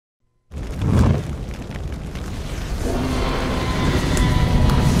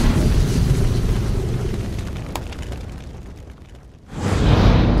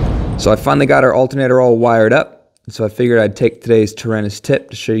So I finally got our alternator all wired up. So I figured I'd take today's Tyranis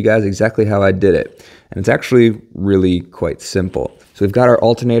tip to show you guys exactly how I did it. And it's actually really quite simple. So we've got our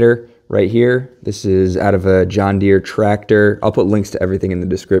alternator right here. This is out of a John Deere tractor. I'll put links to everything in the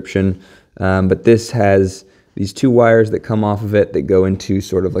description. But this has these two wires that come off of it that go into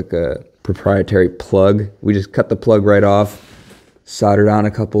sort of like a proprietary plug. We just cut the plug right off, soldered on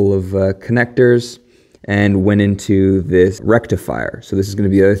a couple of connectors, and went into this rectifier. So this is going to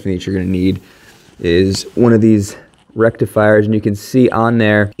be the other thing that you're going to need is one of these rectifiers, and you can see on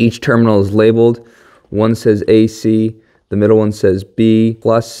there each terminal is labeled. One says AC, the middle one says B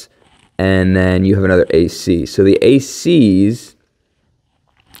plus, and then you have another AC. So the ACs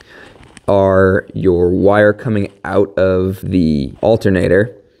are your wire coming out of the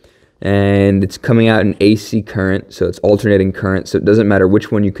alternator, and it's coming out in AC current, so it's alternating current, so it doesn't matter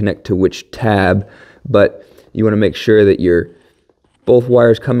which one you connect to which tab, but you want to make sure that both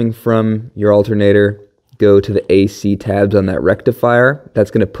wires coming from your alternator go to the AC tabs on that rectifier. That's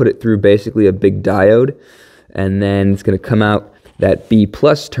going to put it through basically a big diode, and then it's going to come out that B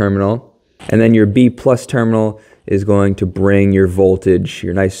plus terminal, and then your B plus terminal is going to bring your voltage,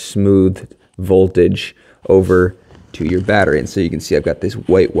 your nice smooth voltage, over to your battery. And so you can see I've got this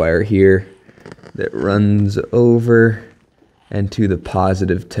white wire here that runs over and to the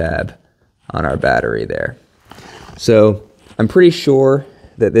positive tab on our battery there. So I'm pretty sure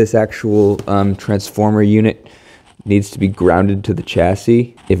that this actual transformer unit needs to be grounded to the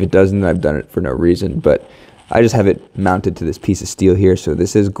chassis. If it doesn't, I've done it for no reason, but I just have it mounted to this piece of steel here, so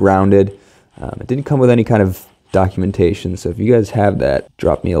this is grounded. It didn't come with any kind of documentation, so if you guys have that,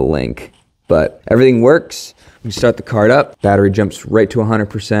 drop me a link. But everything works. We start the cart up, battery jumps right to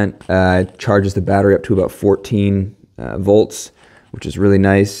 100%, charges the battery up to about 14 volts, which is really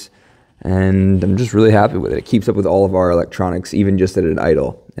nice. And I'm just really happy with it. It keeps up with all of our electronics, even just at an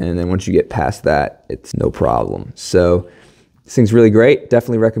idle. And then once you get past that, it's no problem. So this thing's really great.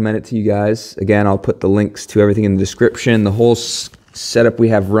 Definitely recommend it to you guys. Again, I'll put the links to everything in the description. The whole setup we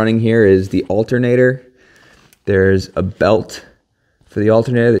have running here is the alternator. There's a belt for the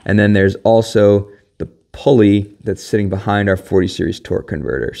alternator, and then there's also the pulley that's sitting behind our 40 series torque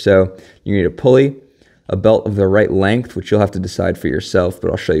converter. So you need a pulley, a belt of the right length, which you'll have to decide for yourself,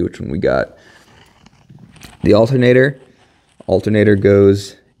 but I'll show you which one we got. The alternator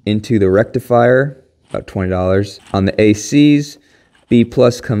goes into the rectifier, about $20. On the ACs, B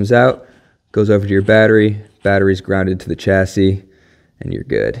plus comes out, goes over to your battery, battery's grounded to the chassis, and you're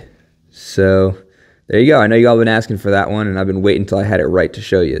good. So there you go. I know you all been asking for that one, and I've been waiting until I had it right to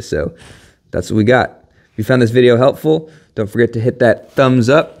show you. So that's what we got. If you found this video helpful, don't forget to hit that thumbs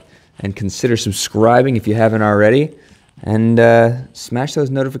up and consider subscribing if you haven't already. And smash those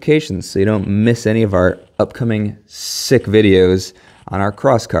notifications so you don't miss any of our upcoming sick videos on our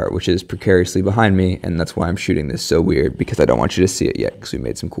cross cart, which is precariously behind me. And that's why I'm shooting this so weird, because I don't want you to see it yet, because we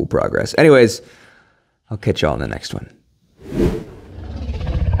made some cool progress. Anyways, I'll catch y'all in the next one.